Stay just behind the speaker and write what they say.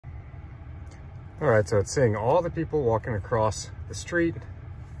All right, so it's seeing all the people walking across the street,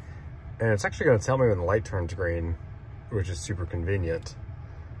 and it's actually going to tell me when the light turns green, which is super convenient.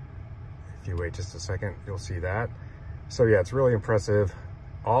 If you wait just a second, you'll see that. So yeah, it's really impressive.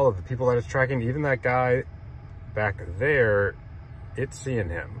 All of the people that it's tracking, even that guy back there, it's seeing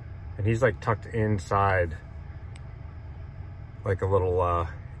him. And he's like tucked inside like a little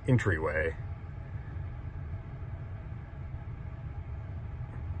entryway.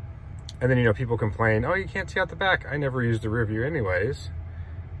 And then, you know, people complain, oh, you can't see out the back. I never use the rear view anyways,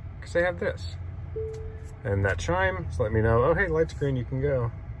 because they have this. And that chime is letting me know, oh, hey, light's green, you can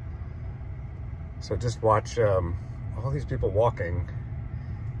go. So just watch all these people walking.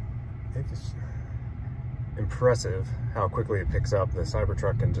 It's impressive how quickly it picks up. The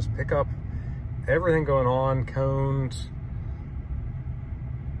Cybertruck can just pick up everything going on, cones,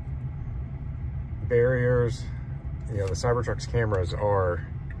 barriers. You know, the Cybertruck's cameras are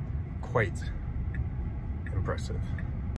quite impressive.